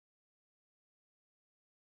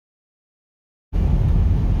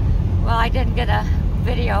I didn't get a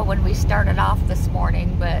video when we started off this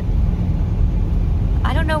morning, but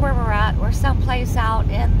I don't know where we're at. We're someplace out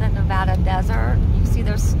in the Nevada desert. You see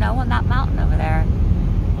there's snow on that mountain over there.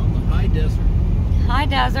 On the high desert. High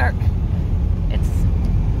desert.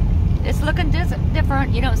 It's looking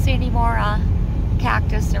different. You don't see any more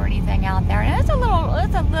cactus or anything out there, and it's a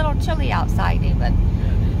little chilly outside even.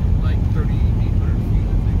 Yeah, like 3,800 feet,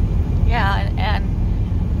 I think. Yeah, and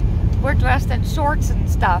we're dressed in shorts and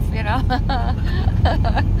stuff, you know.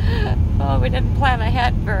 Oh, we didn't plan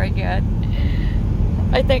ahead very good.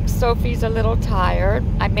 I think Sophie's a little tired.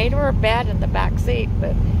 I made her a bed in the back seat,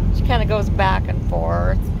 but she kind of goes back and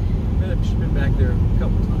forth. She's been back there a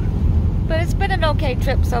couple times. But it's been an okay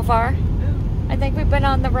trip so far. Yeah. I think we've been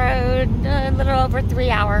on the road a little over 3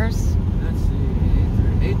 hours. Let's see,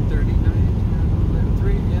 8:39,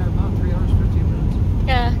 3, yeah, about 3 hours, 15 minutes.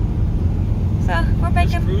 Yeah. So we're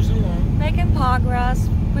Just cruising along. making progress.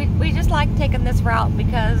 We just like taking this route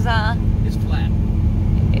because It's flat.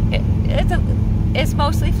 it's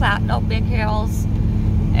mostly flat, no big hills,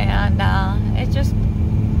 and it's just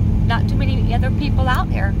not too many other people out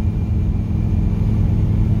here.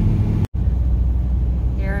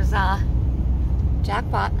 Here's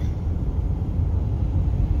Jackpot.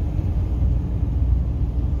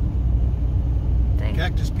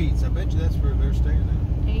 Cactus Pete's. I bet you that's where they're staying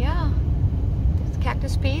at. Yeah, it's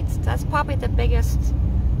Cactus Pete's. That's probably the biggest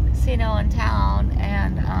casino in town,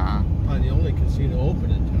 and Probably the only casino open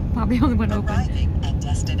in town. probably the only one open. Arriving at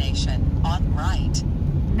destination on right.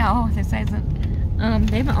 No, this isn't.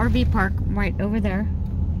 They have an RV park right over there.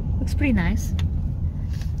 Looks pretty nice.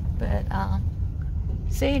 But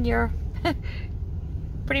seeing you're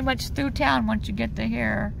pretty much through town once you get to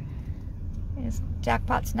here.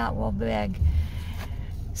 Jackpot's not real big.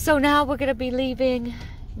 So now we're gonna be leaving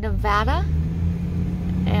Nevada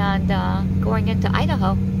and going into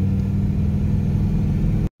Idaho.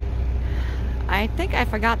 I think I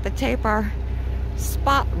forgot to tape our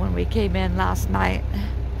spot when we came in last night.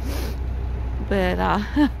 But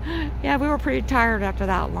yeah, we were pretty tired after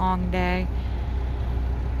that long day.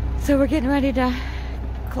 So we're getting ready to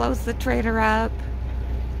close the trailer up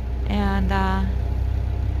and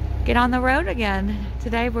get on the road again.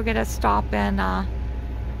 Today we're gonna stop in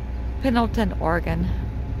Pendleton, Oregon.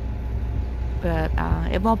 But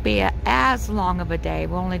it won't be as long of a day.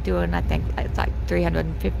 We're only doing, I think it's like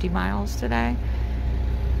 350 miles today.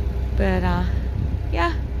 But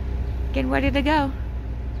yeah, getting ready to go.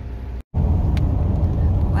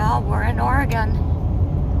 Well, we're in Oregon,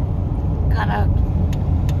 kind of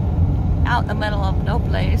out in the middle of no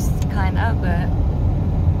place, kind of, but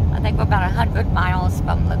I think we're about 100 miles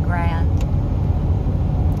from La Grande.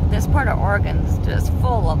 This part of Oregon's just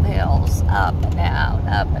full of hills, up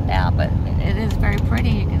and down, but it is very pretty,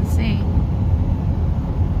 you can see.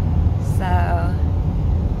 So,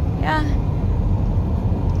 yeah.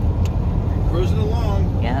 Cruising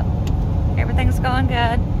along. Yep, everything's going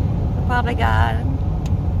good. We probably got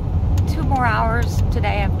 2 more hours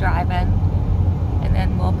today of driving, and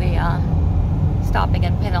then we'll be stopping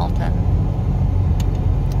in Pendleton.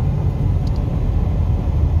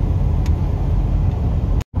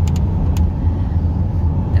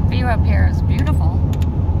 The view up here is beautiful.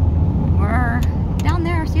 We're down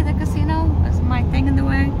there. See the casino? Is my thing in the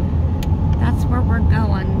way? That's where we're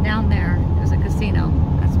going. Down there, there's a casino.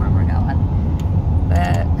 That's where we're going.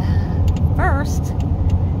 But first,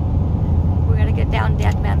 we're gonna get down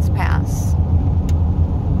Dead Man's Pass.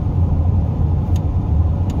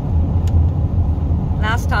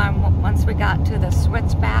 Last time, once we got to the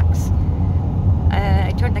switchbacks,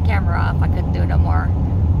 I turned the camera off. I couldn't do no more.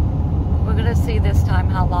 We're gonna see this time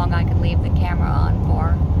how long I can leave the camera on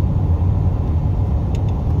for.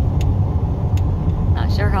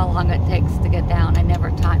 Not sure how long it takes to get down. I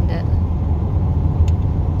never timed it.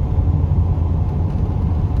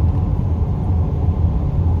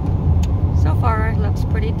 So far, it looks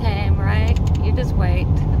pretty tame, right? You just wait.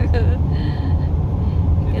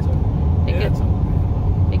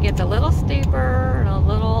 It gets a little steeper and a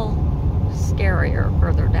little scarier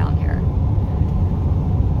further down here.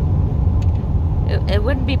 It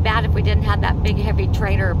wouldn't be bad if we didn't have that big heavy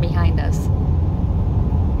trailer behind us.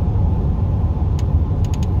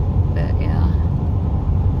 But yeah.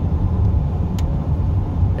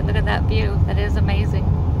 But look at that view. That is amazing.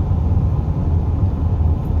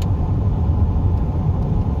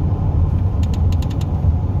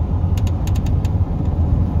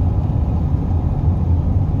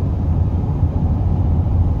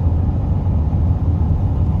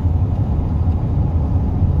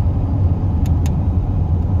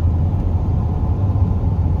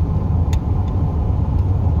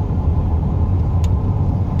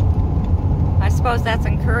 suppose that's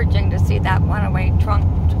encouraging to see that one-way truck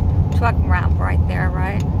ramp right there,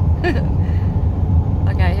 right?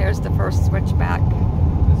 Okay, here's the first switchback.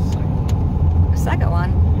 This is second. Second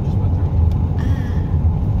one. We just went through.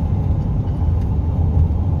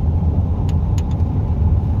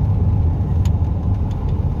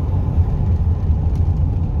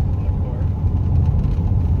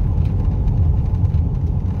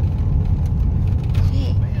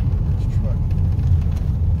 Gee. Man, this truck.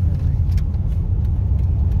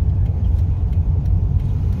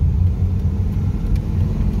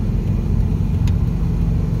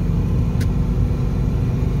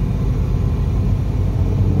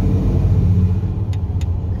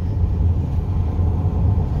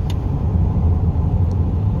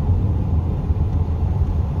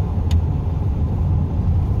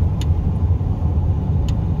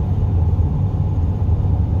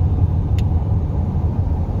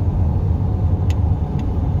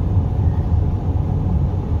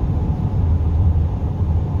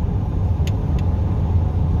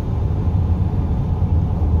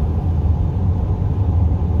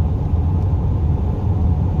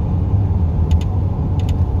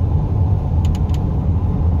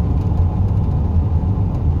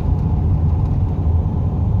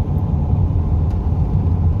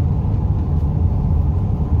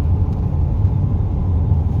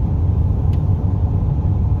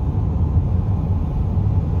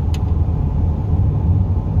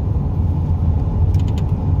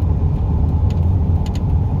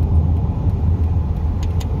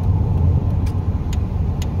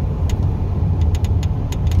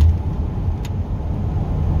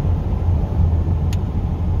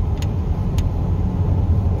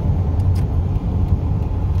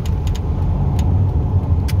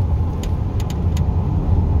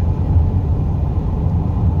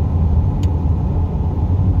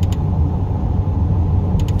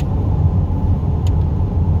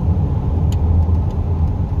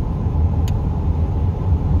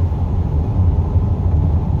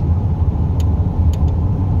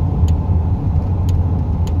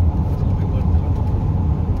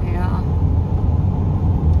 Yeah.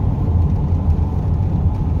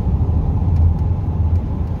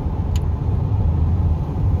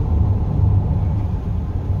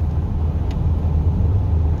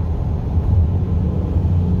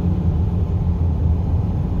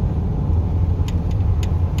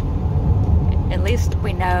 At least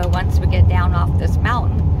we know once we get down off this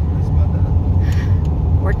mountain, That's about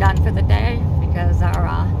that. we're done for the day, because our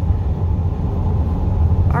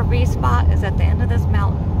RV spot is at the end of this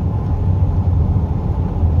mountain.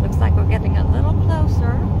 Looks like we're getting a little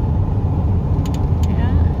closer.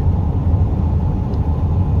 Yeah.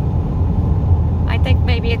 I think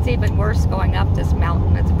maybe it's even worse going up this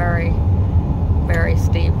mountain. It's very, very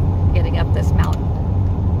steep getting up this mountain.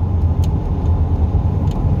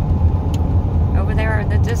 Over there in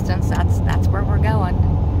the distance, that's where we're going.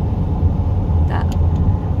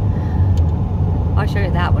 I'll show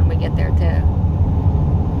you that when we get there too.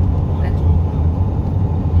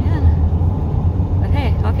 But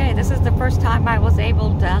hey, okay, this is the first time I was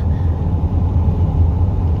able to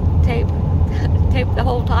tape the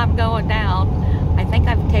whole time going down. I think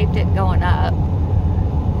I've taped it going up.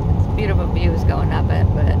 It's beautiful views going up it,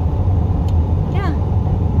 but yeah.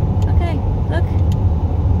 Okay, look.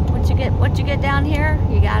 Once you get down here,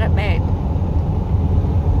 you got it made.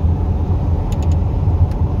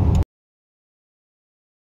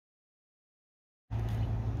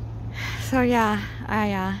 So yeah,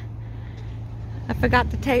 I forgot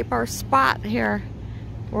to tape our spot here.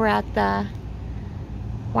 We're at the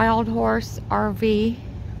Wild Horse RV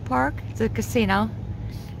Park. It's a casino.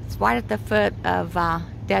 It's right at the foot of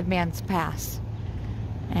Dead Man's Pass.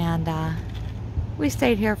 And we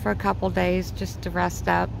stayed here for a couple days just to rest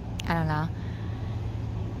up. I don't know.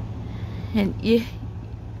 And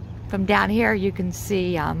from down here you can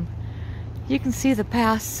see the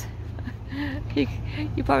pass. You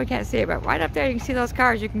probably can't see it, but right up there you can see those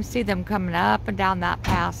cars. You can see them coming up and down that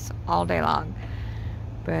pass all day long.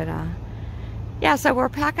 But yeah, so we're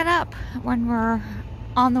packing up when we're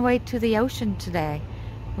on the way to the ocean today.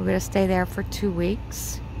 We're going to stay there for 2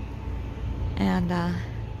 weeks, and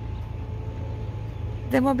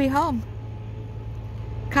then we'll be home.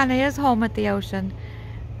 Kind of is home at the ocean,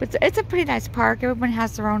 but it's a pretty nice park. Everyone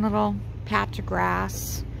has their own little patch of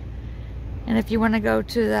grass, and if you want to go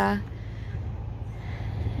to the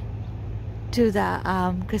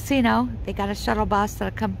casino, they got a shuttle bus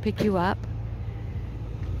that'll come pick you up.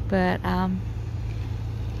 But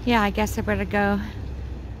yeah, I guess I better go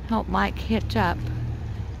help Mike hitch up.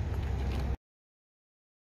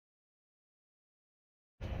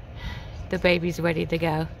 The baby's ready to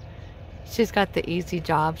go. She's got the easy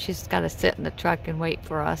job. She's got to sit in the truck and wait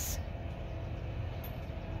for us.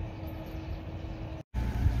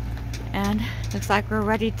 And looks like we're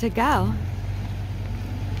ready to go.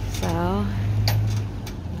 So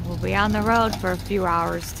we'll be on the road for a few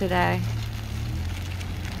hours today.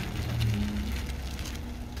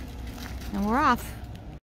 And we're off.